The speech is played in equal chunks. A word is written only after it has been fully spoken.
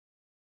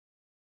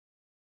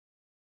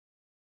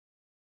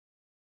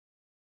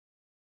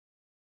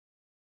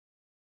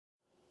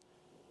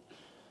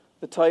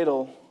The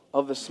title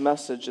of this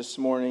message this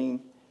morning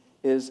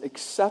is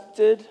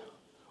Accepted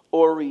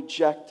or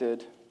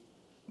Rejected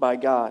by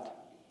God.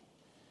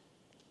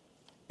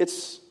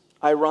 It's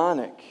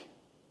ironic.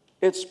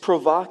 It's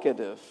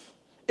provocative.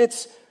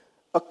 It's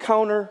a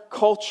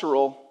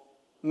countercultural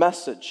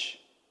message.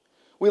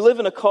 We live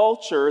in a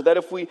culture that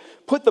if we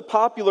put the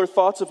popular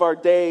thoughts of our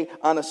day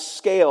on a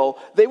scale,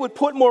 they would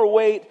put more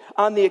weight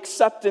on the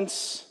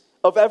acceptance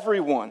of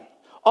everyone.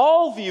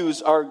 All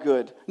views are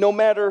good, no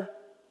matter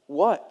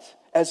what,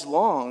 as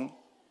long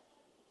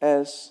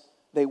as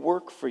they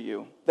work for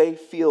you. They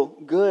feel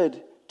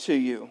good to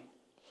you.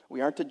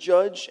 We aren't to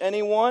judge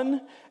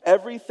anyone.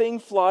 Everything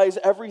flies.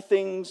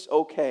 Everything's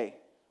okay.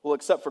 Well,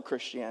 except for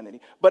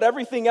Christianity. But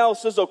everything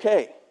else is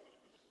okay.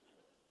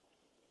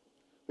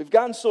 We've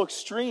gotten so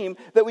extreme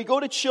that we go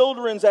to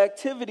children's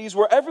activities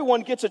where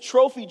everyone gets a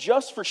trophy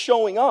just for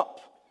showing up.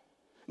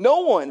 No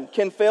one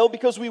can fail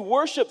because we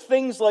worship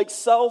things like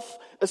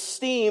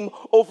self-esteem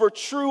over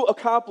true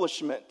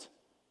accomplishment.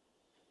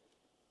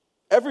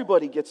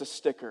 Everybody gets a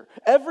sticker.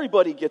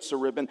 Everybody gets a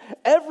ribbon.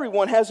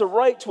 Everyone has a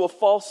right to a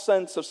false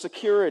sense of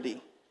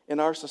security in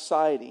our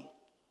society.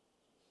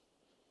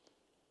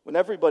 When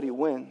everybody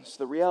wins,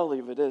 the reality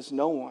of it is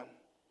no one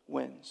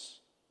wins.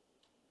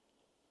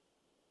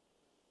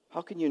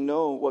 How can you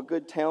know what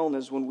good talent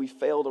is when we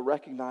fail to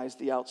recognize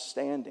the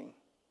outstanding?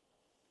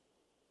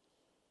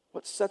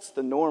 What sets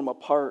the norm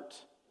apart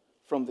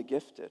from the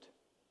gifted?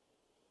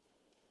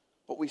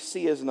 What we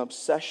see is an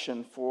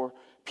obsession for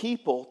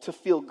people to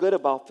feel good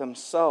about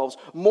themselves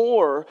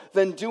more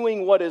than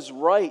doing what is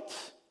right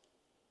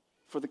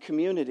for the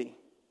community.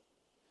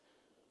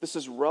 This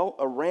is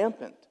a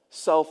rampant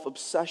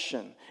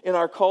self-obsession in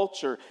our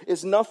culture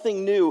is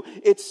nothing new.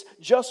 It's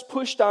just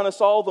pushed on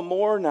us all the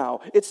more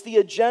now. It's the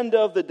agenda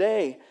of the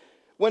day.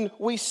 When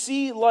we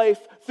see life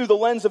through the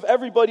lens of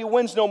everybody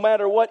wins no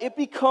matter what, it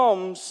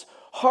becomes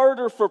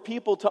harder for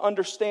people to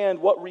understand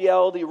what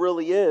reality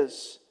really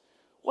is.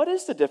 What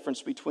is the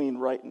difference between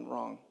right and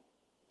wrong?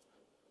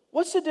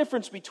 What's the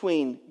difference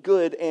between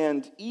good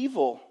and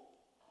evil?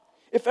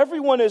 If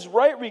everyone is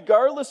right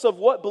regardless of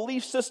what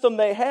belief system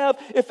they have,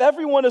 if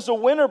everyone is a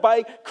winner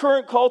by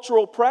current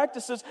cultural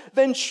practices,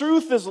 then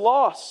truth is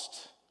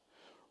lost.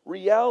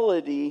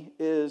 Reality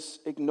is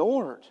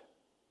ignored.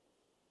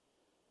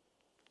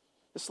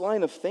 This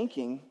line of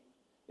thinking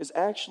is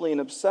actually an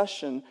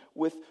obsession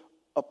with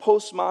a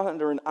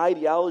postmodern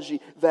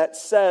ideology that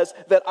says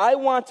that I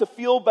want to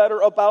feel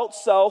better about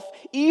self,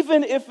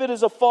 even if it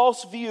is a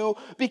false view,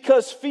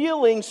 because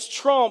feelings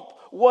trump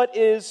what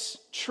is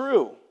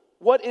true,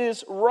 what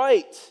is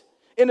right.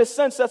 In a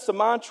sense, that's the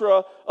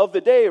mantra of the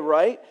day,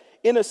 right?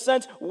 In a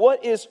sense,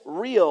 what is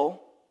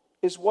real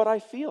is what I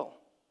feel.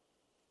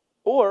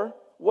 Or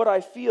what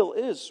I feel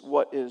is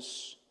what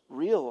is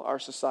real, our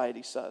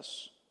society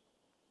says.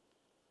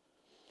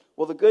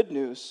 Well, the good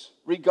news,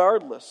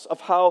 regardless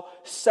of how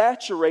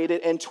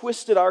saturated and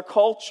twisted our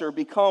culture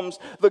becomes,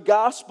 the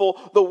gospel,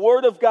 the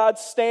word of God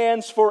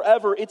stands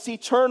forever. It's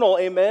eternal,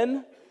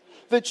 amen?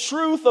 The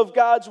truth of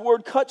God's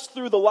word cuts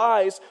through the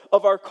lies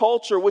of our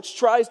culture, which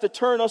tries to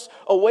turn us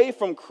away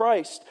from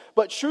Christ.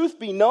 But truth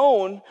be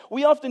known,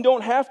 we often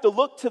don't have to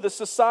look to the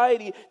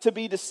society to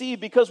be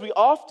deceived because we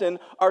often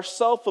are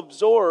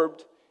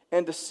self-absorbed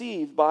and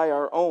deceived by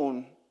our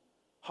own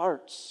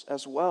hearts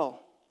as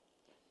well.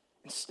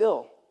 And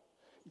still,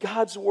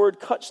 God's word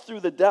cuts through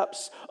the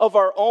depths of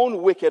our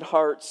own wicked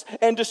hearts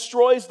and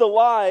destroys the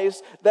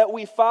lies that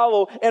we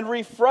follow and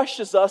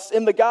refreshes us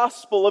in the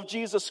gospel of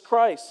Jesus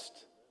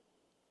Christ,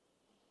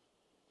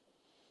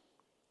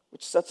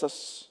 which sets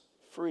us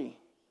free.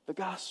 The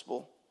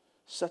gospel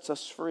sets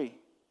us free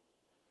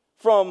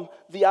from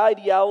the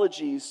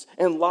ideologies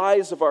and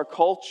lies of our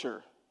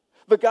culture.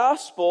 The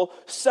gospel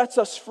sets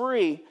us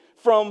free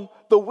from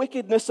the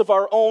wickedness of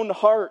our own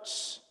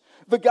hearts.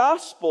 The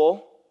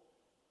gospel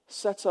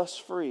sets us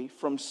free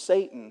from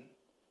Satan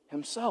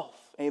himself.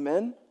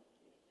 Amen?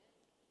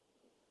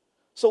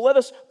 So let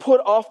us put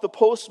off the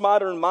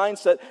postmodern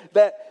mindset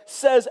that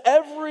says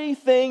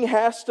everything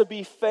has to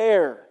be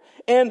fair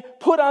and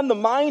put on the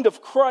mind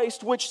of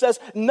Christ, which says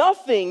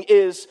nothing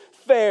is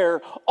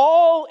fair.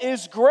 All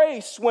is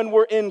grace when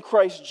we're in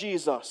Christ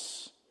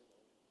Jesus.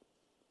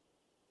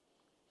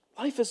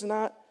 Life is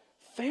not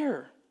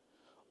fair.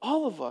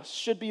 All of us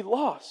should be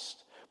lost.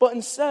 But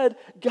instead,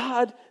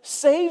 God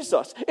saves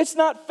us. It's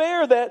not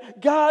fair that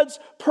God's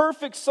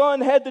perfect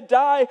Son had to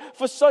die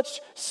for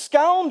such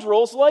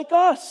scoundrels like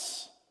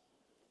us.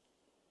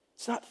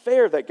 It's not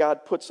fair that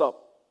God puts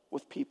up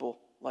with people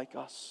like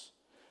us.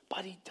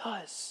 But He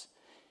does.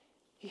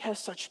 He has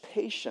such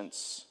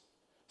patience,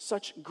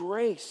 such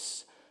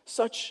grace,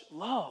 such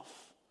love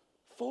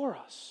for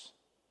us.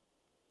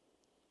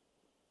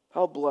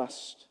 How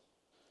blessed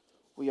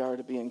we are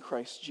to be in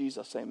Christ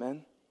Jesus.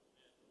 Amen.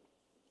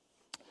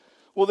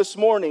 Well, this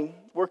morning,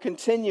 we're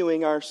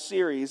continuing our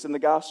series in the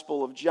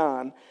Gospel of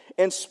John,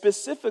 and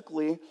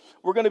specifically,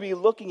 we're going to be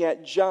looking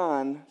at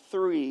John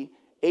 3,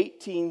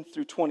 18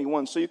 through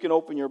 21. So you can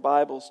open your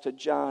Bibles to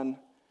John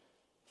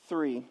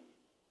 3,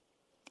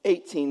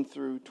 18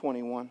 through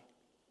 21.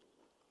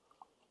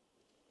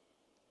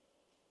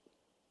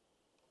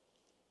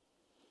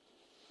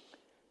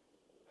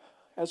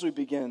 As we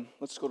begin,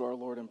 let's go to our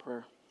Lord in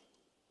prayer.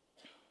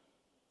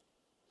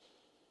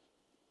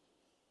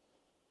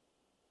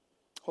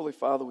 Holy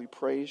Father, we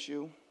praise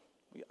you.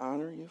 We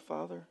honor you,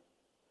 Father.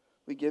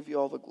 We give you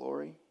all the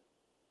glory,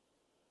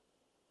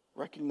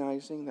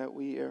 recognizing that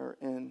we are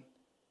in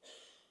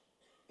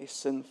a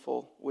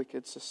sinful,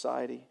 wicked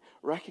society,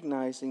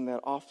 recognizing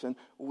that often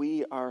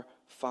we are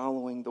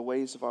following the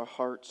ways of our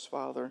hearts,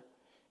 Father,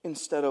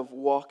 instead of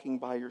walking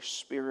by your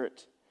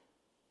Spirit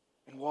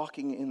and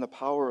walking in the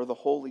power of the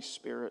Holy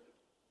Spirit.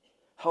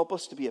 Help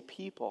us to be a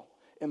people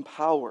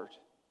empowered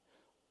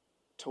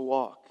to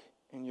walk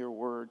in your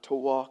word, to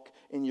walk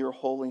in your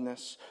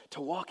holiness, to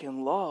walk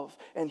in love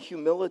and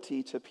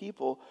humility to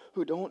people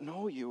who don't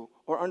know you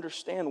or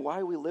understand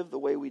why we live the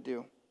way we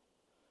do.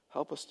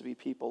 Help us to be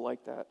people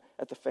like that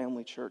at the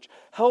Family Church.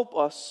 Help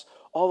us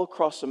all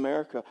across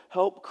America.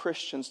 Help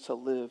Christians to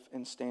live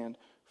and stand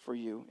for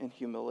you in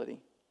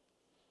humility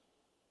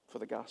for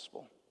the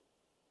gospel.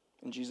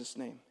 In Jesus'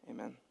 name,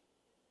 amen.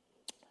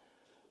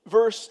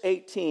 Verse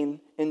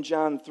 18 in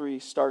John 3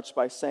 starts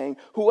by saying,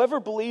 "Whoever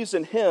believes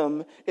in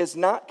him is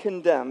not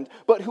condemned,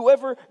 but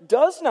whoever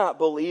does not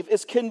believe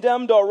is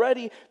condemned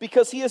already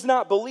because he has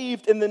not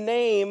believed in the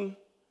name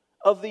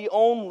of the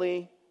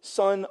only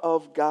Son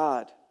of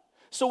God."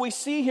 So we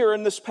see here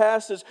in this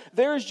passage,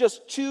 there's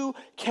just two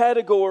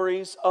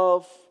categories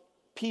of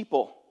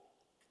people.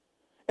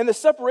 And the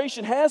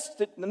separation has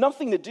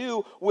nothing to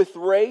do with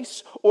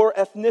race or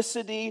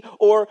ethnicity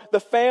or the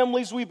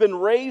families we've been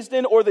raised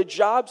in or the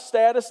job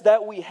status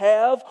that we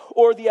have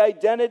or the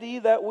identity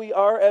that we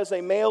are as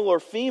a male or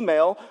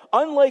female.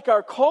 Unlike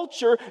our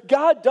culture,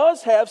 God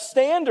does have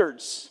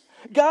standards.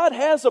 God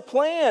has a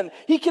plan.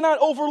 He cannot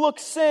overlook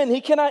sin.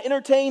 He cannot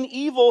entertain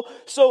evil.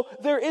 So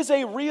there is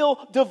a real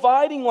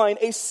dividing line,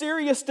 a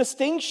serious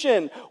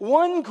distinction.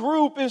 One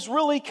group is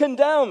really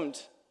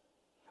condemned,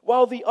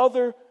 while the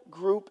other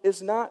group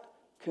is not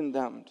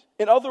condemned.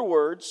 In other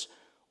words,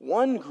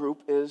 one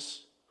group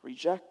is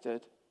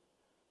rejected,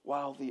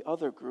 while the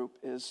other group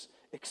is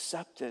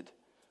accepted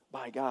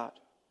by God.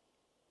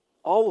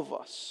 All of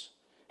us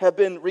have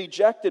been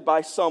rejected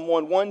by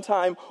someone one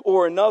time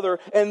or another,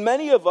 and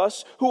many of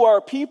us who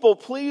are people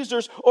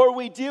pleasers or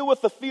we deal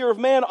with the fear of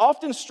man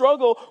often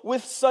struggle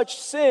with such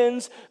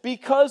sins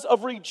because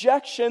of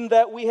rejection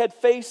that we had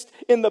faced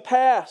in the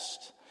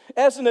past.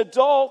 As an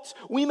adult,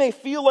 we may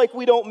feel like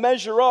we don't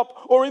measure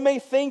up, or we may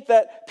think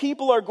that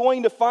people are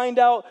going to find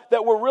out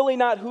that we're really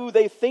not who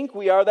they think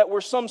we are, that we're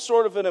some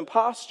sort of an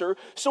imposter.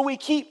 So we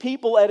keep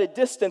people at a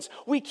distance.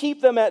 We keep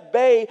them at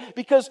bay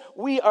because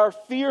we are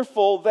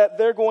fearful that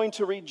they're going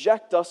to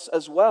reject us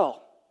as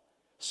well.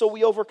 So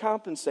we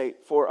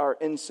overcompensate for our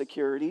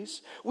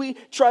insecurities. We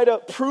try to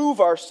prove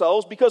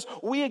ourselves because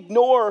we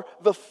ignore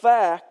the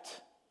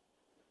fact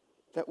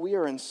that we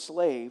are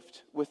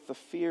enslaved with the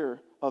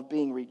fear of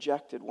being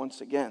rejected once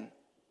again.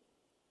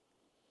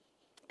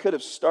 Could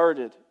have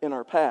started in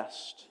our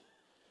past.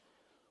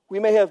 We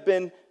may have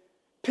been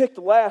picked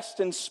last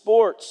in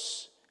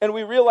sports, and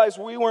we realized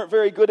we weren't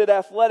very good at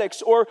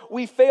athletics, or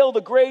we failed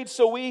a grade,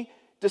 so we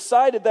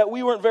decided that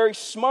we weren't very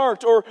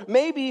smart, or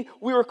maybe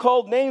we were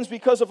called names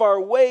because of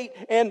our weight,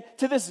 and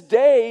to this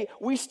day,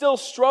 we still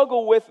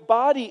struggle with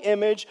body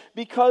image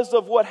because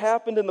of what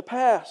happened in the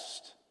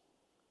past.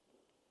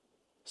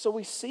 So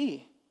we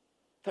see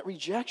that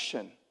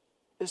rejection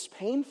is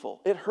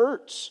painful. It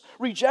hurts.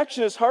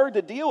 Rejection is hard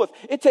to deal with.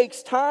 It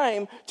takes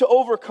time to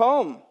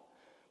overcome.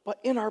 But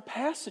in our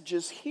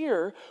passages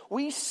here,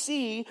 we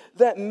see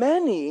that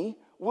many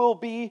will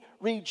be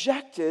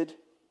rejected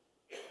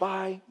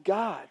by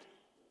God.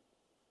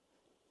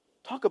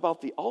 Talk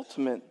about the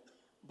ultimate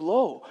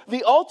blow,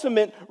 the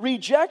ultimate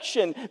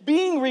rejection,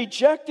 being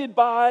rejected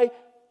by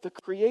the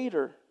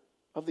Creator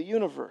of the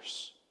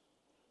universe.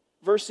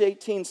 Verse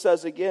 18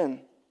 says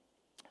again,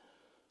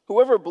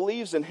 "Whoever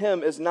believes in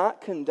him is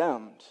not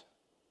condemned,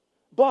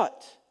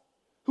 but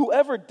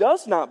whoever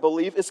does not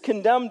believe is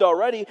condemned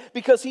already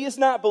because he has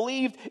not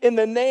believed in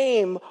the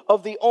name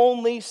of the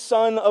only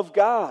Son of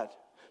God."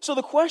 So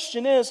the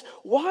question is,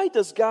 why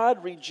does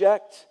God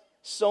reject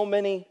so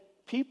many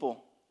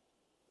people?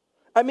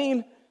 I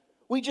mean,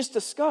 we just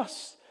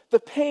discussed the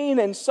pain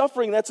and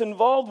suffering that's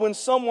involved when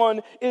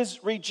someone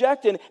is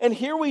rejected. And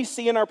here we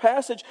see in our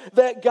passage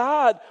that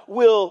God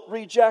will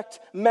reject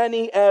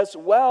many as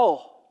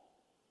well.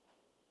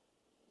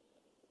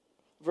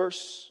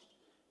 Verse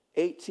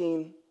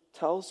 18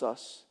 tells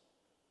us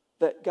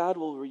that God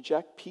will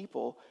reject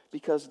people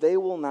because they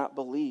will not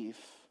believe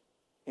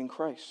in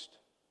Christ.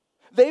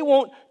 They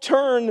won't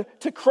turn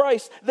to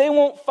Christ. They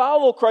won't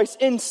follow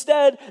Christ.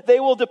 Instead, they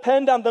will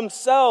depend on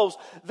themselves.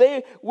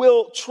 They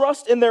will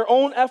trust in their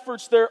own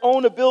efforts, their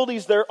own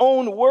abilities, their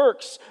own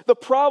works. The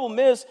problem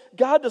is,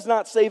 God does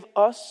not save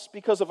us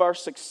because of our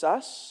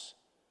success,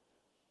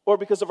 or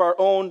because of our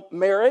own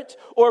merit,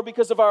 or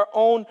because of our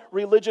own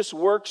religious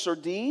works or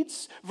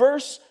deeds.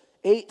 Verse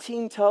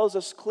 18 tells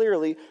us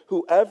clearly,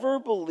 whoever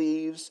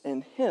believes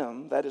in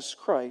him, that is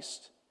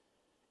Christ,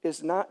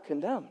 is not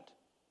condemned.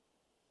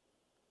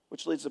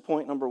 Which leads to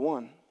point number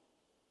one.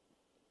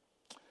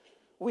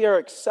 We are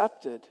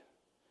accepted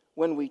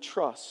when we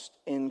trust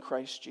in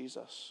Christ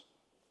Jesus.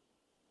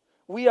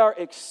 We are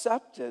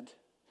accepted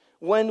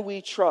when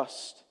we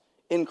trust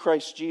in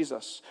Christ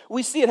Jesus.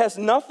 We see it has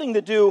nothing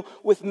to do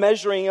with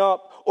measuring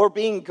up or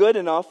being good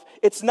enough.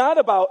 It's not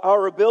about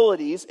our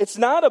abilities. It's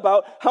not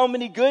about how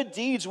many good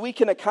deeds we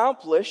can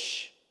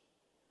accomplish,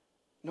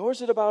 nor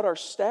is it about our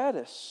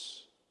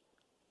status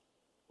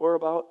or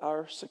about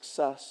our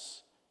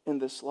success in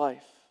this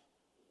life.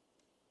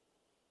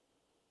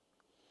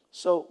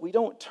 So we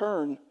don't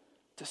turn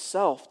to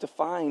self to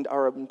find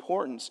our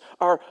importance,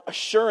 our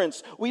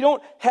assurance. We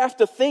don't have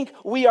to think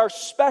we are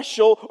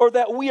special or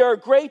that we are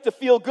great to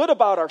feel good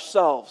about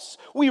ourselves.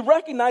 We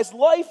recognize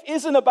life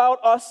isn't about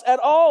us at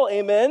all,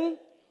 amen?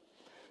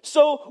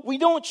 So we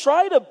don't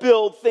try to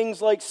build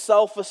things like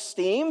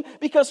self-esteem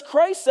because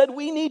Christ said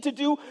we need to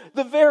do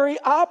the very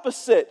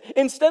opposite.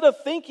 Instead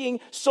of thinking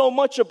so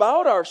much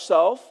about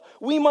ourselves,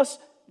 we must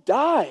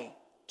die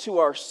to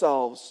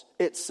ourselves,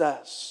 it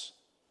says.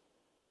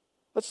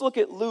 Let's look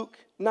at Luke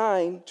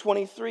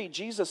 9:23.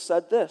 Jesus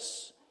said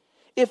this,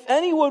 "If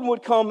anyone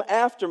would come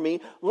after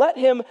me, let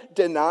him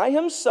deny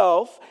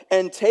himself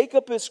and take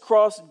up his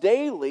cross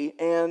daily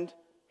and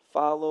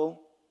follow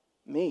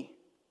me."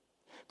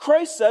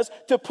 Christ says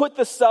to put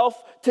the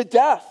self to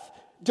death.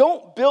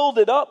 Don't build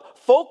it up,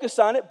 focus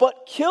on it,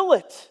 but kill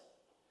it.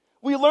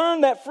 We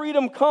learn that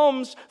freedom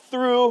comes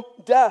through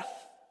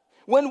death.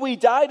 When we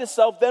die to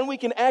self, then we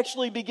can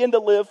actually begin to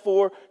live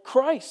for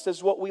Christ,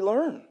 is what we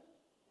learn.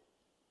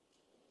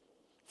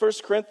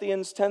 1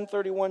 Corinthians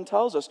 10:31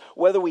 tells us,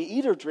 whether we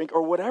eat or drink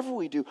or whatever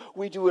we do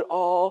it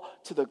all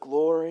to the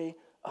glory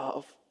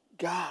of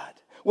God.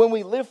 When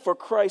we live for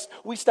Christ,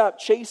 we stop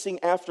chasing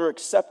after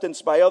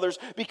acceptance by others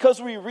because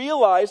we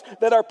realize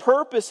that our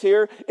purpose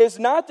here is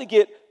not to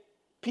get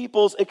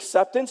people's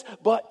acceptance,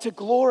 but to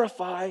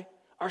glorify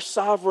our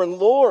sovereign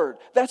Lord.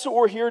 That's what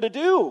we're here to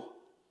do.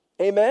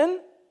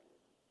 Amen?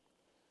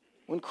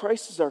 When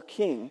Christ is our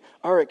King,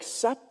 our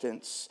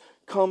acceptance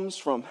comes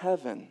from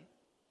heaven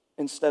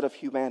instead of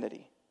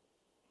humanity.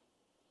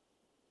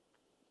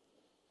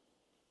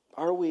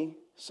 Are we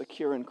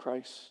secure in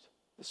Christ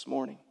this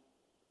morning?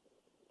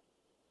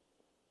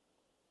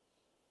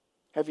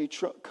 Have you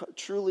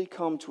truly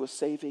come to a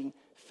saving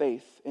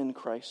faith in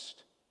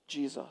Christ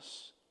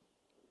Jesus?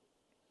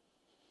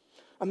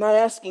 I'm not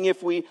asking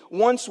if we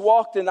once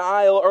walked an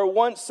aisle or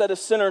once said a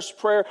sinner's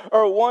prayer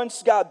or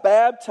once got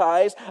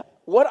baptized.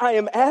 What I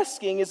am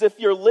asking is if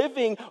you're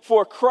living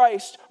for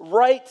Christ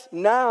right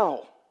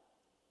now.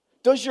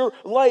 Does your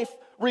life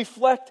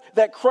reflect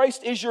that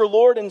Christ is your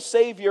Lord and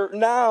Savior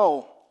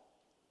now?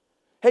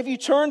 Have you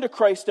turned to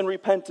Christ in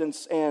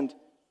repentance and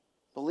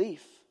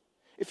belief?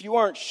 If you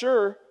aren't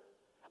sure,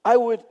 I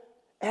would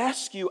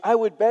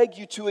beg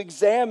you to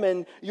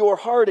examine your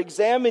heart,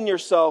 examine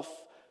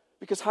yourself,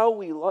 because how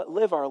we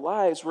live our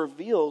lives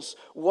reveals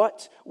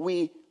what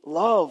we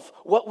love,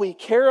 what we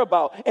care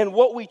about, and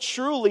what we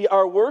truly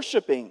are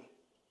worshiping.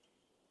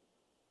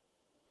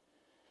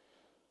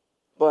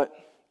 But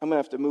I'm going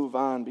to have to move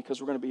on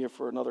because we're going to be here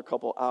for another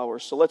couple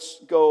hours. So let's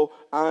go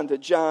on to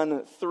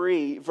John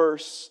 3,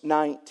 verse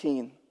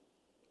 19.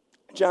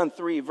 John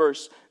 3,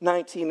 verse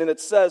 19, and it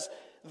says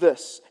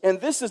this,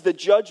 "And this is the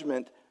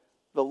judgment.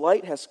 The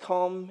light has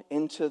come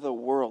into the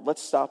world."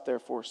 Let's stop there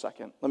for a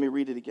second. Let me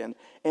read it again.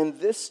 "And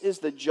this is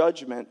the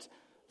judgment.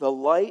 The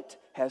light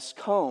has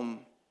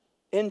come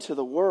into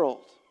the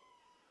world."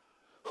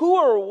 Who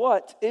or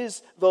what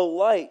is the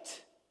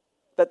light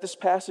that this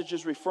passage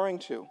is referring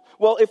to?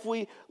 Well, if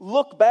we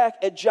look back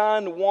at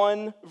John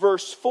 1,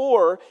 verse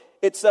 4,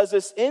 it says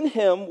this, "In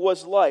him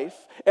was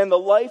life, and the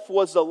life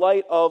was the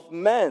light of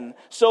men."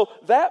 So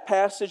that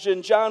passage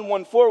in John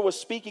 1:4 was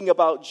speaking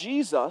about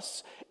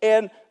Jesus,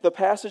 and the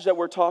passage that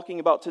we're talking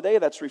about today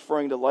that's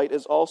referring to light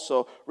is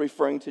also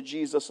referring to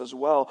Jesus as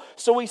well.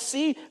 So we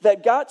see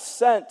that God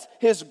sent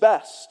his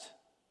best,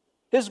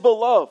 his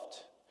beloved,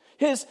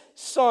 his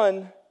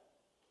Son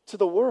to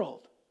the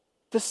world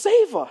to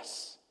save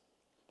us.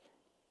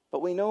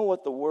 But we know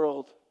what the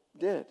world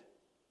did.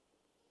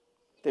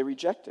 They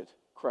rejected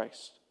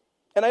Christ.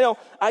 And I know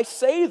I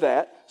say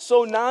that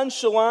so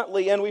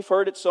nonchalantly, and we've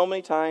heard it so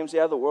many times,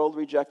 the world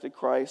rejected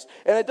Christ.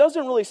 And it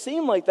doesn't really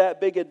seem like that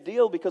big a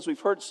deal because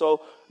we've heard so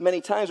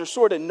many times, we're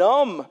sort of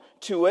numb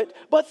to it.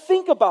 But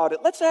think about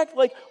it. Let's act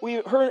like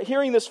we're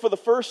hearing this for the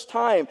first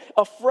time,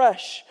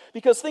 afresh.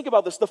 Because think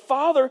about this. The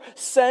Father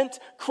sent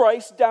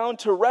Christ down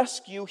to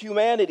rescue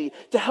humanity,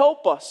 to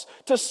help us,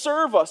 to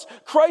serve us.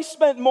 Christ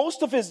spent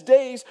most of his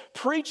days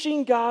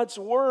preaching God's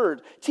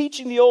word,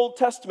 teaching the Old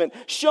Testament,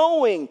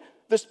 showing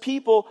this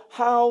people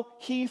how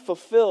he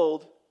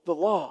fulfilled the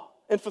law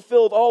and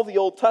fulfilled all the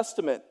Old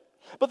Testament.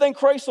 But then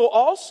Christ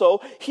also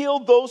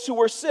healed those who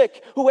were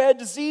sick, who had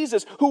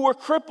diseases, who were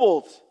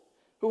crippled,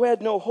 who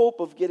had no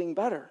hope of getting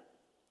better.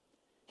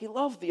 He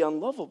loved the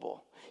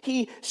unlovable.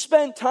 He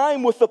spent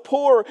time with the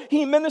poor.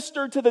 He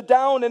ministered to the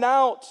down and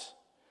out.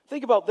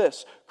 Think about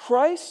this.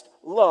 Christ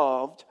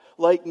loved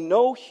like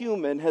no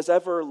human has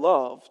ever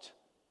loved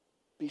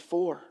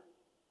before.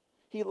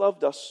 He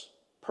loved us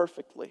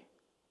perfectly.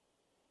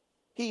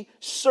 He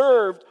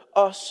served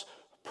us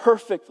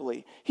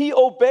perfectly. He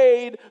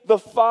obeyed the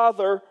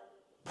Father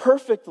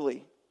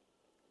perfectly.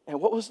 And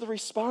what was the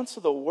response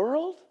of the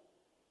world?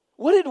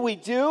 What did we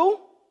do?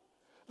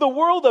 The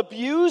world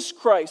abused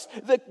Christ.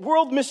 The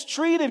world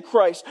mistreated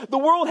Christ. The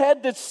world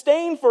had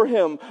disdain for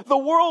him. The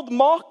world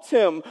mocked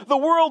him. The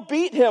world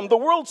beat him. The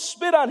world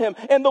spit on him.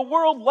 And the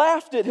world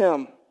laughed at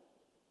him.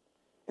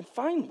 And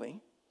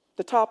finally,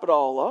 to top it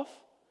all off,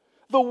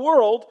 the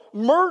world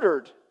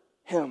murdered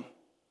him.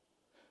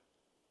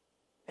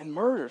 And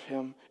murdered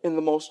him in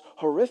the most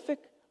horrific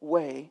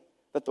way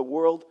that the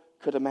world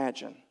could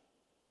imagine.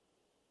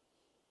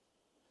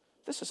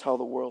 This is how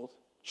the world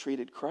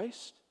treated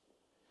Christ.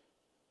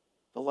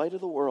 The light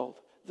of the world.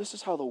 This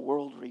is how the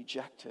world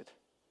rejected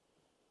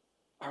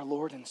our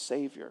Lord and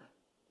Savior,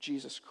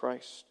 Jesus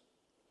Christ.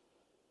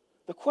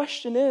 The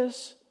question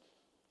is,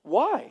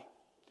 why?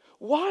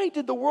 Why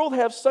did the world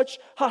have such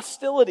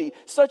hostility,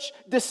 such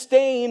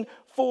disdain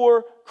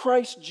for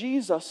Christ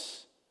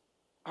Jesus,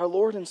 our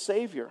Lord and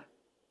Savior?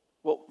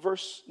 Well,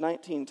 verse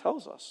 19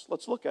 tells us.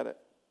 Let's look at it.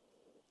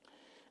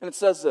 And it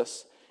says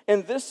this,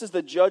 "And this is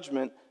the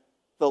judgment.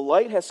 The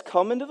light has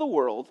come into the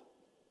world.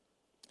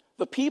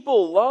 The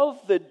people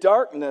love the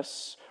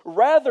darkness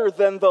rather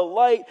than the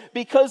light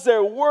because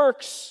their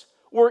works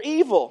were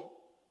evil."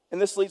 And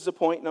this leads to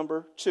point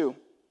number 2.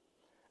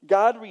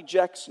 God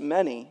rejects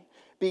many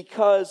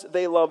because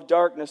they love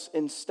darkness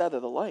instead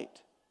of the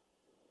light.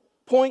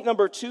 Point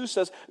number 2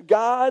 says,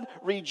 God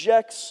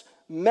rejects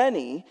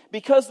many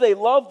because they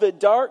love the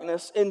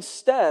darkness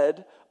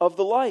instead of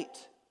the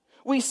light.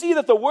 We see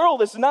that the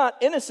world is not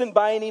innocent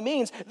by any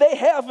means. They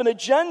have an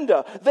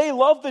agenda. They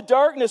love the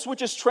darkness,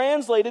 which is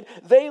translated,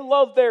 they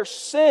love their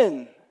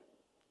sin.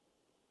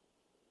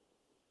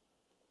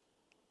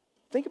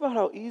 Think about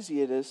how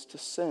easy it is to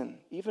sin,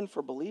 even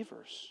for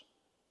believers,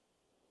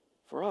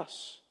 for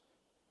us.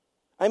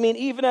 I mean,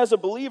 even as a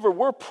believer,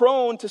 we're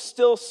prone to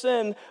still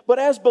sin, but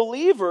as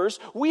believers,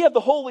 we have the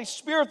Holy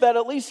Spirit that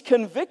at least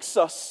convicts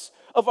us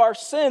of our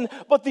sin,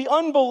 but the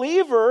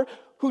unbeliever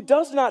who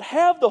does not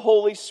have the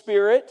Holy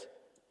Spirit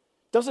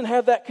doesn't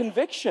have that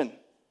conviction.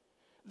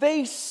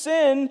 They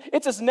sin.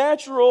 It's as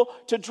natural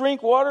to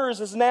drink water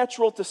as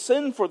natural to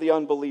sin for the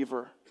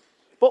unbeliever.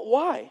 But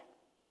why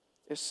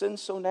is sin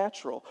so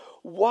natural?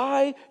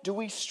 Why do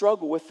we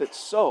struggle with it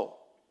so?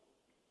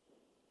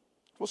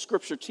 Well,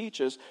 Scripture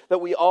teaches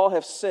that we all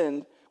have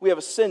sinned. We have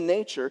a sin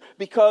nature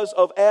because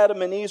of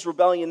Adam and Eve's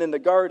rebellion in the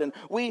garden.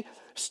 We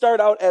start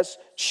out as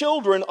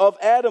children of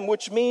Adam,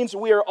 which means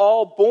we are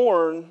all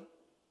born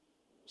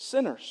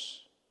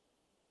sinners.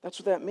 That's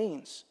what that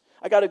means.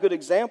 I got a good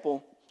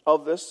example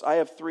of this. I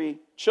have 3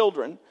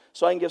 children,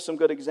 so I can give some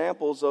good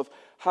examples of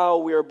how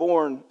we are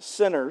born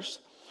sinners.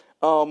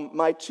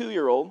 My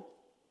 2-year-old,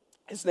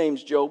 his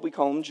name's Job. We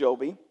call him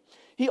Joby.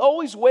 He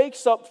always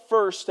wakes up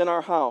first in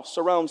our house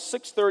around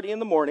 6:30 in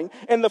the morning,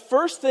 and the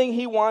first thing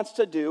he wants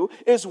to do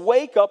is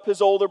wake up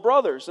his older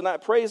brothers. And I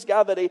praise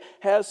God that he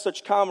has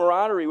such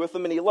camaraderie with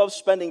them, and he loves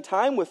spending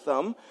time with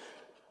them.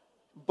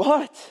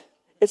 But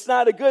it's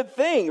not a good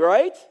thing,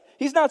 right?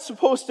 He's not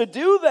supposed to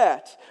do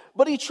that.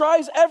 But he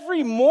tries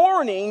every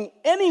morning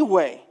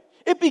anyway.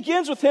 It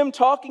begins with him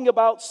talking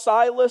about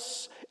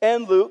Silas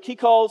and Luke. He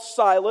calls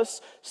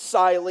Silas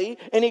Siley,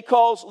 and he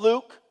calls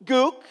Luke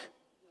Gook.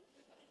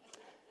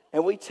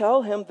 And we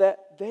tell him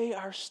that they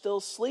are still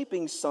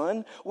sleeping,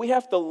 son. We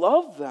have to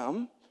love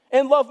them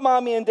and love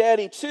mommy and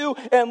daddy too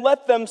and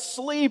let them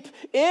sleep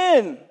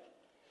in.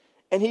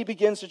 And he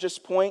begins to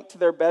just point to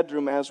their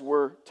bedroom as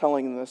we're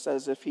telling him this,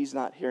 as if he's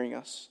not hearing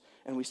us.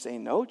 And we say,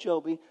 no,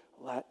 Joby,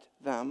 let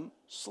them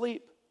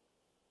sleep.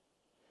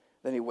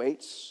 Then he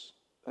waits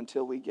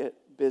until we get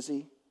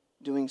busy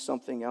doing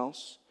something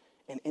else.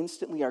 And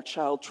instantly our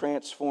child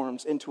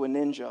transforms into a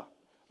ninja.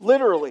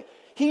 Literally.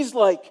 He's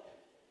like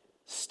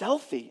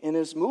stealthy in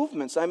his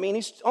movements. I mean,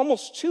 he's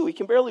almost 2. He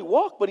can barely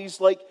walk, but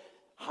he's like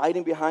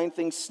hiding behind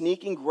things,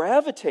 sneaking,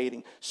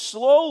 gravitating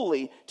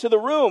slowly to the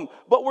room.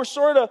 But we're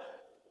sort of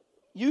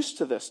used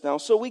to this now.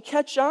 So we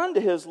catch on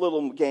to his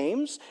little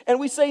games and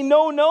we say,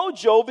 no,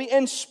 Joby,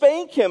 and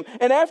spank him.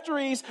 And after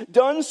he's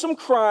done some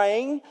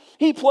crying,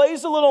 he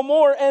plays a little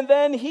more, and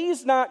then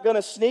he's not going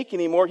to sneak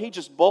anymore. He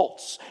just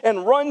bolts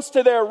and runs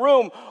to their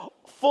room,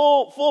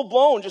 full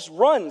blown, just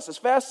runs as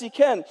fast as he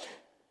can.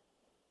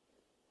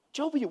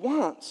 Joby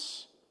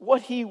wants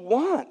what he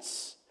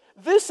wants.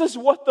 This is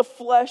what the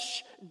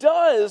flesh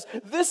does.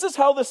 This is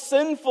how the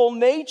sinful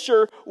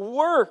nature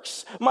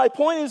works. My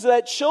point is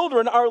that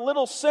children are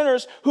little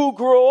sinners who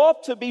grow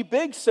up to be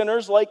big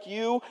sinners like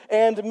you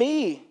and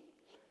me.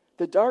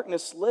 The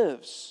darkness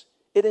lives.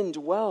 It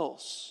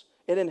indwells.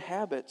 It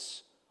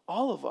inhabits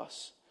all of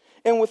us.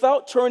 And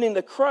without turning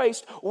to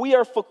Christ, we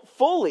are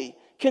fully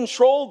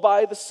controlled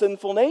by the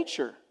sinful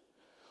nature.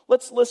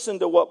 Let's listen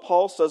to what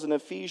Paul says in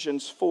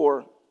Ephesians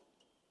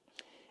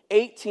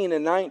 4:18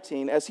 and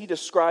 19, as he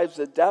describes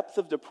the depth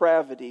of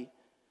depravity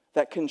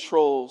that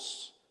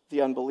controls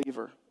the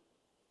unbeliever.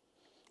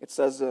 It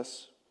says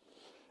this: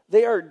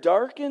 "They are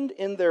darkened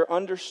in their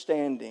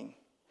understanding,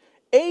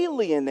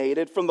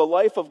 alienated from the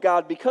life of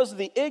God because of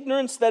the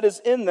ignorance that is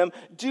in them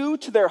due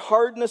to their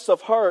hardness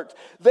of heart.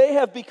 They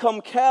have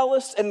become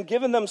callous and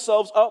given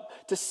themselves up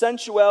to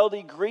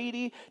sensuality,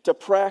 greedy to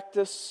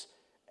practice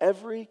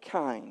every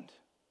kind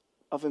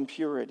of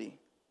impurity.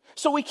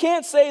 So we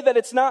can't say that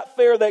it's not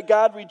fair that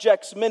God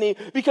rejects many,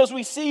 because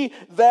we see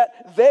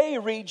that they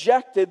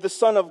rejected the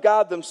Son of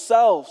God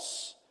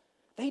themselves.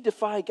 They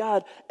defy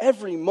God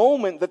every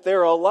moment that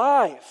they're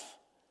alive.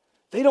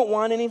 They don't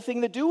want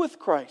anything to do with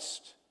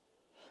Christ.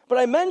 But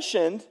I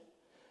mentioned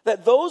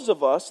that those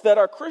of us that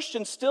are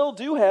Christians still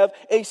do have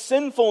a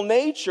sinful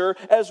nature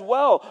as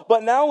well.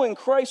 But now in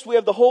Christ we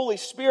have the Holy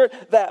Spirit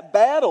that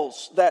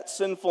battles that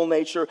sinful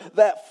nature,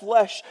 that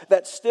flesh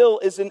that still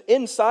is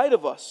inside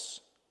of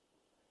us.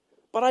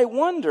 But I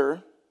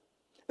wonder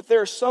if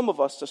there are some of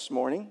us this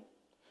morning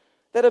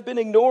that have been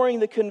ignoring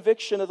the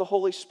conviction of the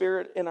Holy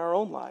Spirit in our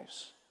own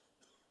lives.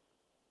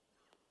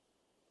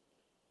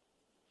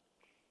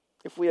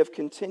 If we have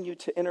continued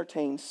to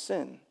entertain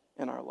sin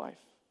in our life.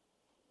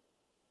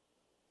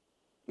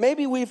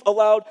 Maybe we've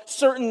allowed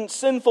certain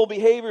sinful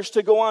behaviors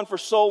to go on for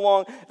so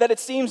long that it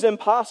seems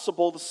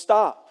impossible to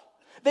stop.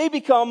 They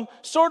become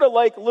sort of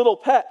like little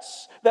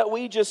pets that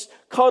we just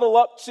cuddle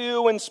up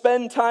to and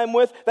spend time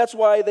with. That's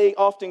why they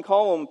often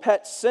call them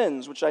pet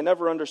sins, which I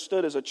never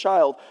understood as a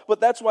child. But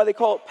that's why they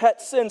call it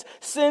pet sins.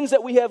 Sins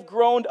that we have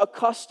grown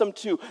accustomed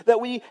to, that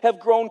we have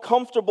grown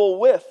comfortable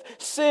with.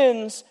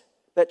 Sins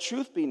that,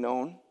 truth be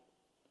known,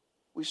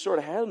 we sort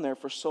of had them there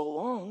for so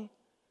long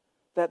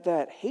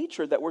that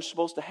hatred that we're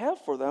supposed to have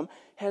for them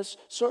has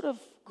sort of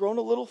grown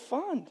a little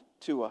fond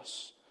to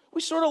us.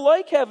 We sort of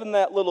like having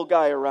that little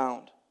guy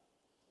around.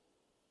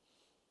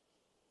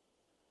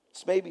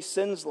 It's maybe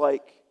sins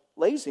like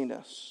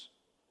laziness,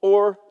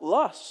 or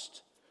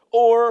lust,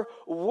 or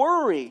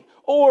worry,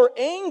 or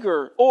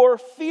anger, or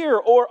fear,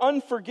 or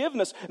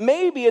unforgiveness.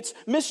 Maybe it's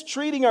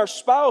mistreating our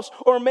spouse,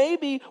 or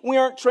maybe we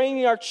aren't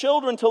training our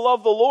children to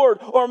love the Lord,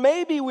 or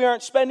maybe we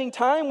aren't spending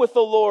time with the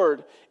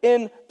Lord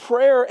in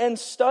prayer and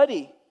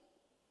study.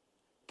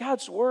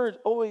 God's Word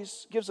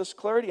always gives us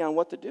clarity on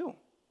what to do.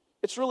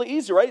 It's really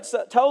easy, right?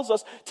 It tells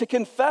us to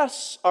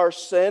confess our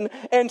sin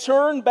and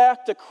turn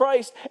back to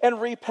Christ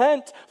and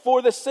repent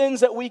for the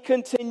sins that we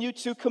continue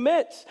to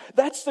commit.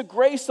 That's the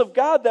grace of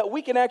God, that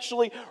we can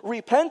actually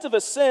repent of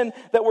a sin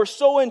that we're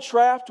so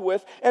entrapped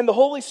with, and the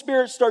Holy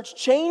Spirit starts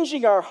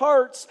changing our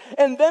hearts,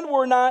 and then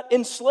we're not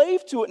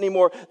enslaved to it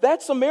anymore.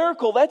 That's a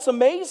miracle. That's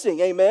amazing.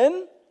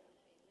 Amen?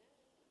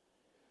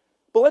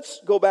 But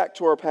let's go back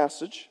to our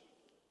passage,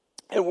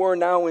 and we're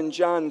now in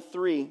John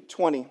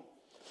 3:20.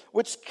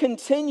 Which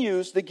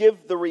continues to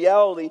give the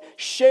reality,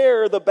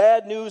 share the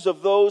bad news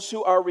of those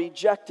who are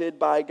rejected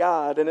by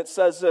God. And it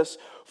says this: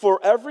 for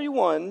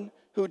everyone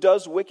who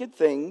does wicked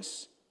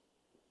things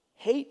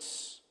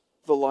hates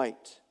the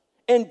light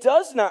and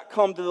does not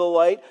come to the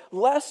light,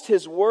 lest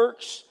his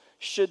works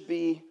should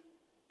be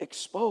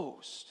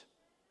exposed.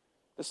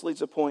 This leads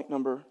to point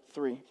number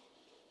 3.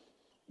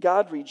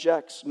 God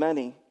rejects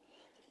many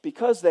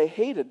because they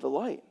hated the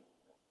light.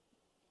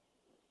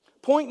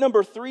 Point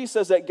number 3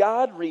 says that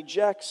God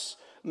rejects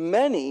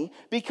many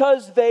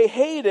because they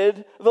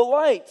hated the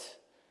light.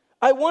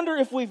 I wonder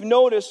if we've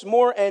noticed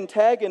more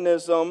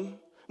antagonism,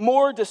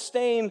 more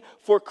disdain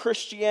for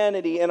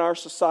Christianity in our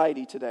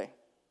society today.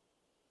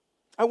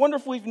 I wonder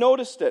if we've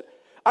noticed it.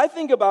 I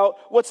think about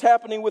what's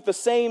happening with the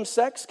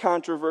same-sex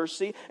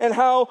controversy and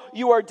how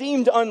you are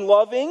deemed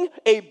unloving,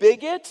 a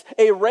bigot,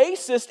 a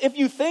racist, if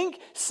you think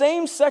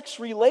same-sex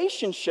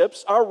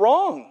relationships are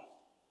wrong.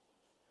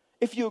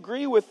 If you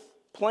agree with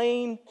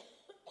plain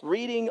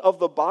reading of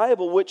the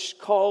Bible, which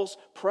calls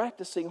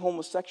practicing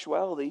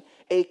homosexuality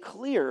a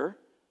clear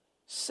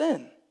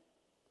sin.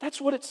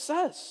 That's what it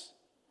says.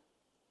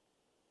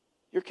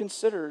 You're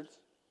considered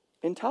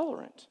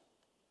intolerant.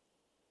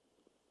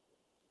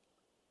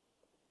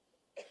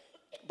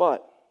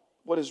 But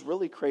what is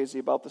really crazy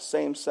about the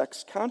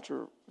same-sex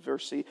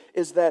controversy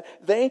is that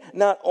they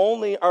not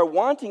only are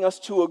wanting us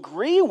to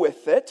agree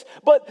with it,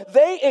 but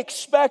they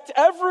expect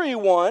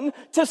everyone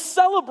to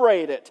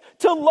celebrate it,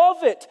 to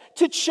love it,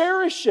 to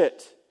cherish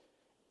it.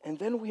 And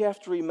then we have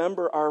to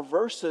remember our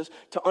verses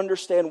to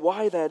understand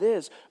why that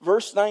is.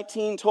 Verse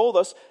 19 told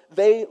us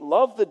they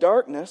love the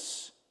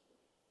darkness.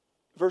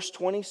 Verse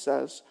 20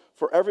 says,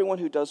 for everyone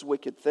who does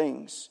wicked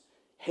things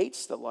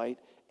hates the light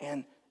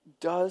and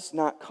does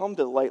not come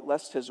to the light,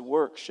 lest his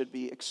work should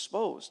be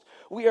exposed.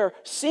 We are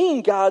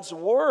seeing God's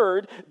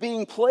word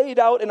being played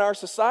out in our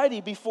society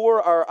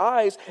before our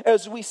eyes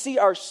as we see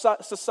our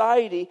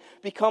society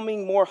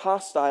becoming more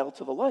hostile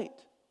to the light.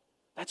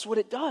 That's what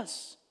it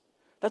does.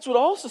 That's what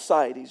all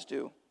societies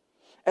do.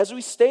 As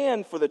we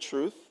stand for the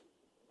truth,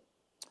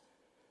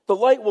 the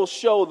light will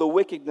show the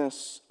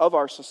wickedness of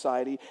our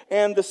society,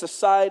 and the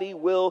society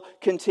will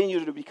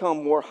continue to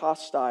become more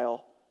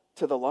hostile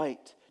to the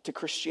light, to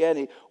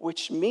Christianity,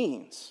 which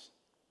means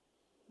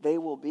they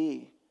will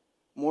be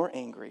more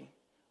angry,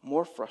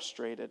 more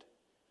frustrated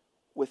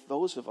with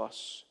those of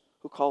us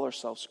who call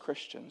ourselves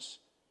Christians.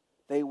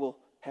 They will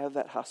have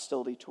that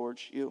hostility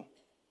towards you,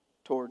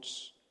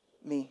 towards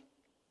me.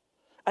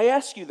 I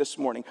ask you this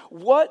morning,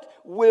 what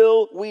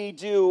will we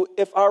do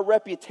if our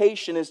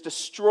reputation is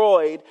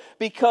destroyed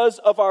because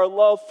of our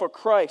love for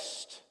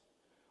Christ?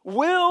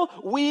 Will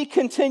we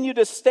continue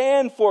to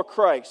stand for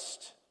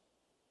Christ?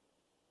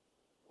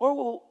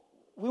 Or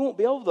we won't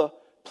be able to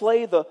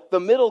play the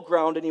middle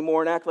ground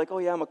anymore and act like, oh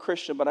yeah, I'm a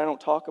Christian, but I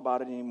don't talk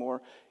about it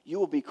anymore. You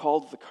will be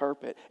called to the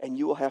carpet, and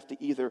you will have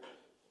to either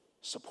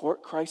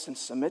support Christ and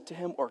submit to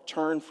Him or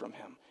turn from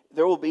Him.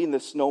 There will be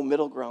this no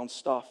middle ground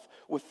stuff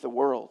with the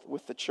world,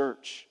 with the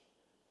church.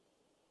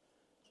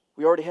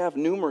 We already have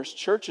numerous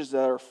churches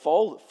that are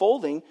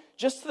folding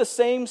just to the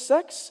same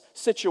sex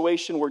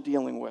situation we're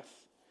dealing with.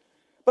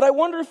 But I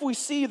wonder if we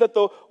see that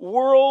the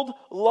world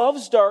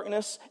loves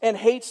darkness and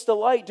hates the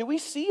light. Do we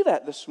see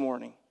that this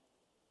morning?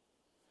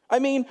 I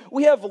mean,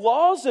 we have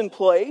laws in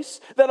place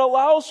that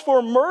allows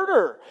for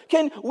murder.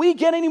 Can we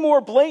get any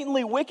more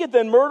blatantly wicked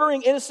than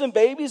murdering innocent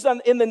babies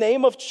in the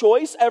name of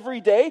choice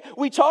every day?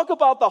 We talk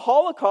about the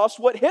Holocaust,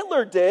 what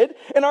Hitler did,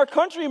 and our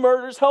country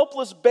murders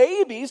helpless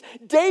babies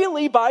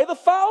daily by the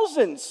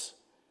thousands.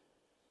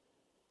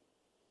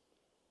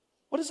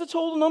 What is the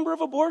total number of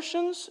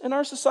abortions in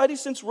our society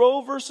since Roe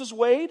versus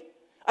Wade?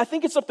 I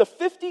think it's up to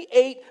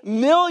 58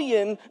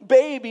 million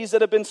babies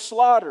that have been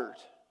slaughtered.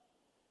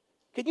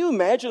 Can you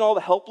imagine all the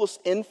helpless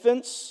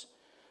infants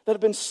that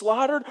have been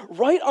slaughtered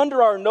right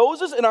under our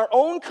noses in our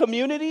own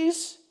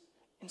communities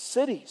and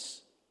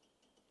cities?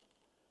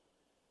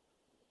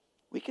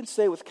 We can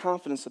say with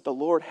confidence that the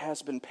Lord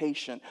has been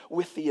patient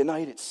with the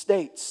United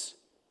States.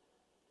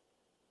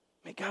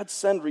 May God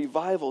send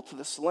revival to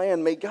this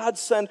land. May God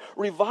send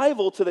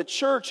revival to the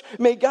church.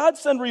 May God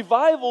send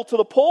revival to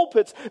the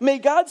pulpits. May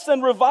God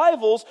send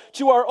revivals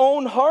to our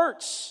own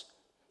hearts.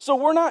 So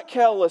we're not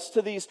callous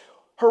to these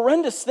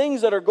horrendous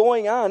things that are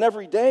going on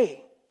every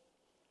day.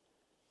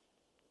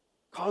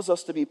 Cause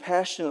us to be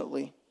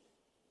passionately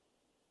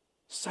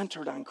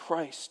centered on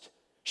Christ,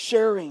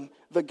 sharing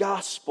the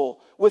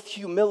gospel with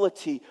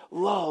humility,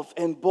 love,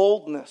 and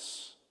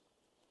boldness.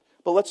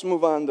 But let's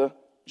move on to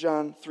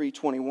John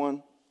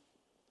 3:21.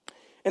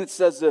 And it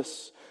says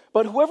this,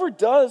 "But whoever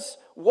does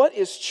what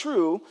is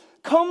true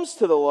comes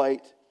to the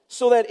light,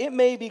 so that it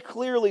may be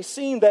clearly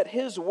seen that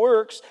his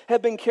works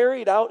have been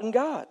carried out in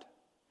God."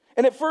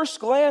 And at first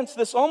glance,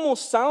 this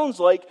almost sounds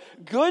like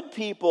good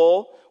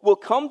people will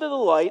come to the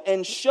light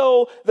and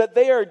show that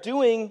they are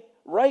doing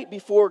right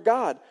before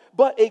God.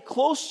 But a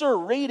closer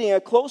reading, a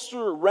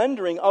closer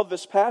rendering of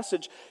this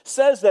passage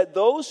says that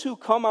those who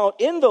come out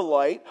in the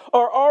light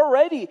are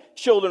already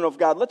children of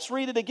God. Let's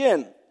read it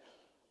again.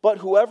 "But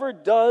whoever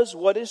does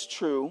what is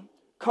true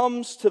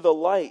comes to the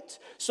light,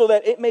 so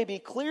that it may be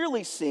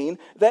clearly seen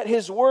that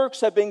his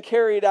works have been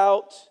carried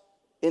out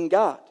in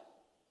God."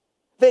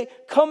 They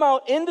come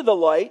out into the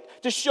light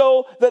to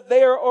show that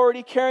they are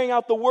already carrying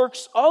out the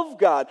works of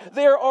God.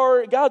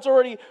 God's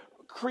already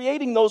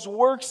creating those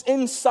works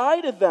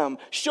inside of them,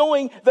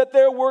 showing that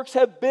their works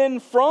have been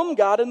from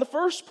God in the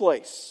first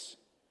place.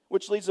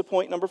 Which leads to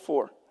point number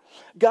 4.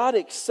 God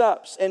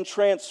accepts and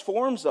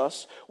transforms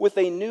us with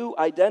a new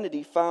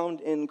identity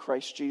found in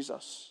Christ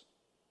Jesus.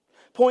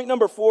 Point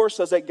number 4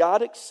 says that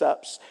God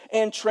accepts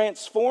and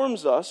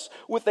transforms us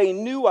with a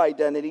new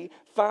identity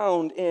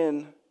found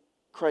in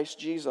Christ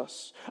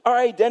Jesus. Our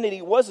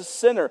identity was a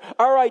sinner.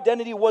 Our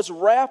identity was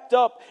wrapped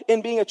up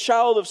in being a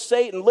child of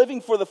Satan,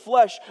 living for the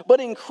flesh. But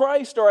in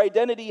Christ, our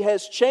identity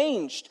has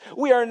changed.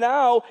 We are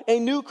now a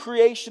new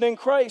creation in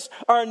Christ.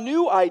 Our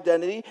new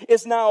identity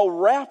is now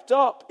wrapped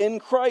up in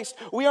Christ.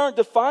 We aren't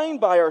defined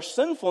by our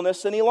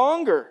sinfulness any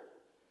longer,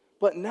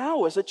 but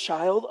now as a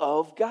child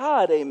of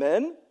God.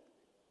 Amen?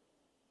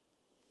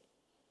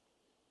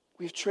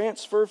 We've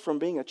transferred from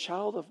being a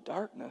child of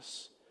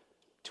darkness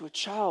to a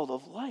child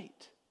of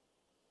light.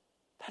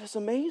 That is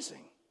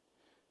amazing.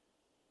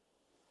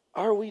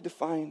 Are we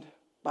defined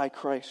by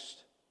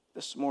Christ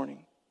this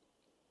morning?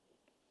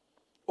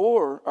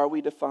 Or are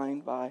we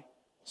defined by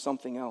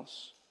something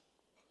else?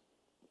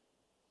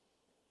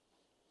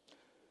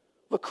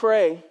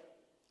 Lecrae,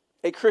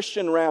 a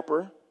Christian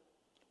rapper,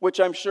 which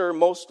I'm sure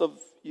most of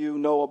you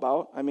know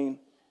about. I mean,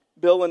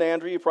 Bill and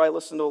Andrew, you probably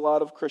listen to a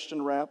lot of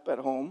Christian rap at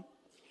home.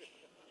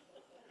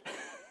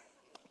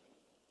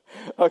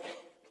 Okay.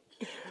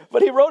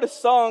 But he wrote a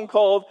song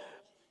called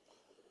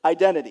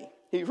Identity.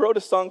 He wrote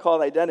a song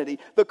called Identity.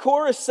 The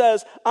chorus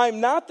says, "I'm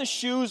not the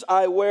shoes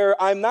I wear.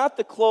 I'm not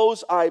the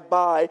clothes I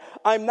buy.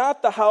 I'm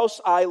not the house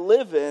I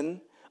live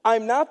in.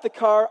 I'm not the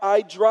car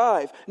I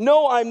drive.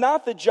 No, I'm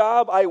not the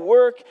job I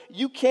work.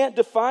 You can't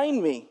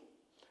define me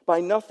by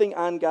nothing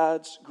on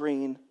God's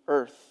green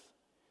earth.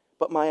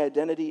 But my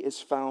identity is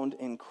found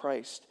in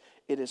Christ.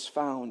 It is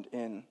found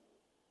in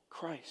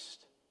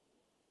Christ."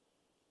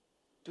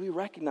 Do we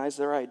recognize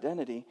that our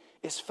identity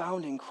is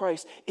found in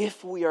Christ?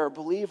 If we are a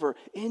believer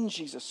in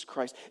Jesus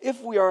Christ, if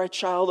we are a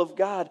child of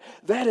God,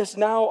 that is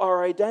now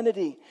our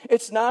identity.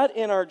 It's not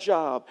in our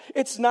job.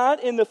 It's not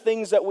in the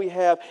things that we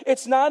have.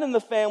 It's not in the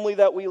family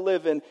that we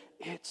live in.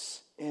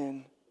 It's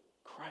in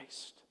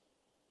Christ.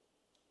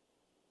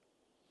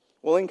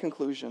 Well, in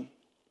conclusion,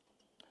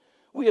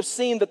 We have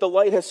seen that the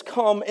light has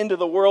come into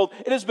the world.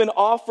 It has been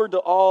offered to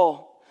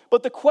all.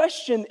 But the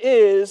question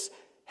is,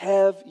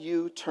 have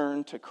you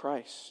turned to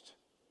Christ?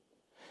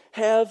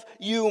 Have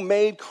you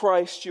made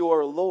Christ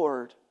your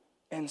Lord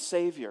and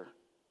Savior?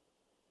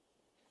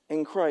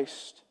 In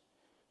Christ,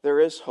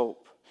 there is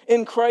hope.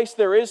 In Christ,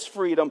 there is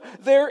freedom.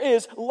 There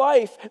is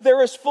life.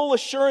 There is full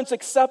assurance,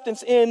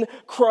 acceptance in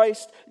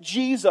Christ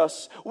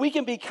Jesus. We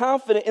can be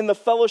confident in the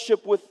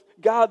fellowship with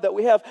God that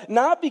we have,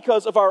 not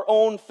because of our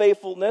own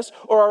faithfulness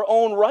or our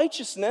own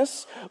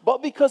righteousness,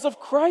 but because of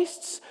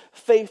Christ's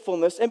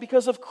faithfulness and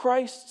because of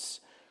Christ's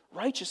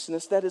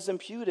righteousness that is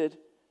imputed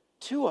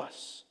to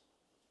us.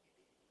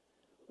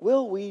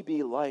 Will we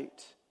be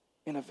light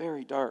in a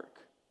very dark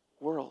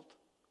world?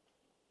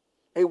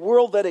 A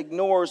world that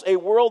ignores, a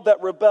world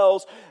that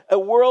rebels, a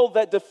world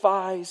that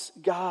defies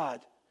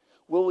God.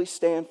 Will we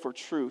stand for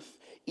truth,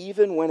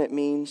 even when it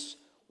means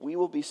we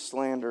will be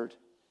slandered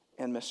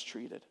and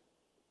mistreated?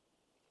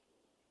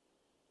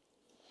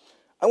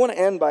 I want to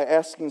end by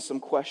asking some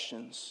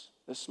questions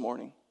this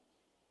morning.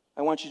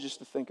 I want you just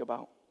to think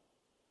about.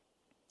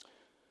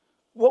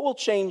 What will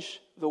change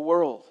the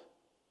world?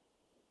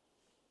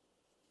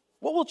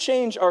 What will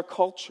change our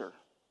culture?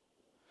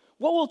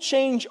 What will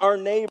change our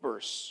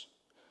neighbors?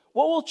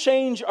 What will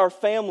change our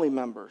family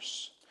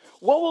members?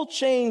 What will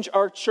change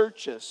our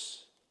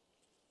churches?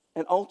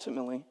 And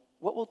ultimately,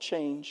 what will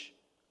change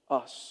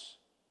us?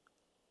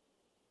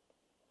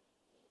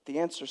 The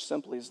answer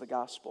simply is the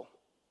gospel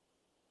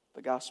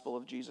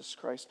of Jesus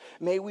Christ.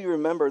 May we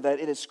remember that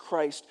it is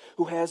Christ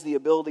who has the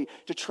ability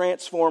to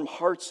transform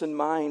hearts and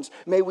minds.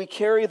 May we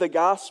carry the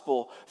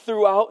gospel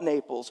throughout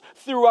Naples,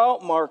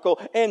 throughout Markle,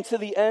 and to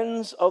the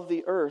ends of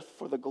the earth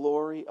for the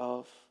glory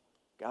of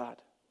God.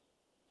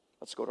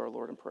 Let's go to our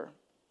Lord in prayer.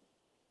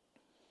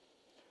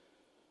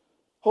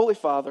 Holy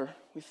Father,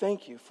 we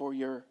thank you for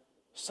your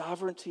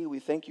sovereignty. We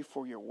thank you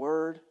for your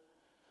word.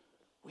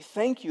 We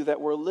thank you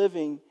that we're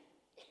living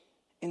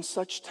in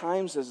such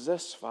times as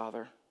this,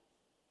 Father,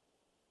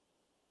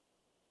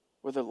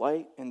 where the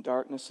light and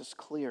darkness is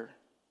clear.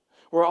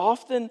 Where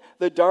often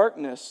the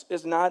darkness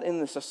is not in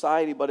the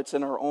society, but it's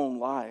in our own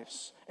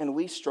lives. And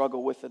we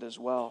struggle with it as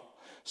well.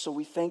 So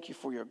we thank you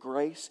for your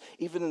grace,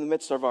 even in the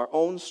midst of our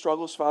own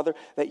struggles, Father,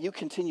 that you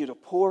continue to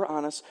pour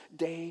on us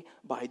day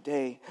by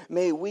day.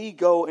 May we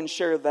go and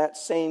share that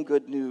same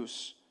good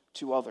news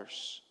to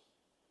others,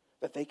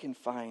 that they can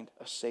find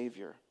a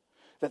Savior,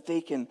 that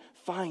they can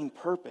find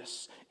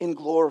purpose in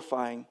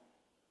glorifying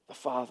the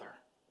Father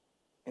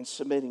and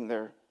submitting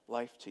their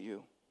life to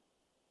you.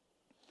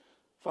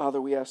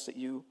 Father, we ask that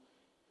you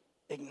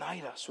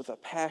ignite us with a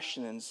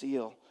passion and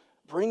zeal.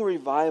 Bring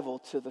revival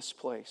to this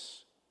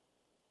place.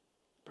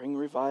 Bring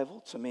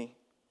revival to me.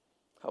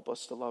 Help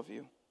us to love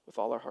you with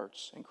all our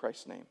hearts. In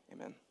Christ's name,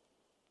 amen.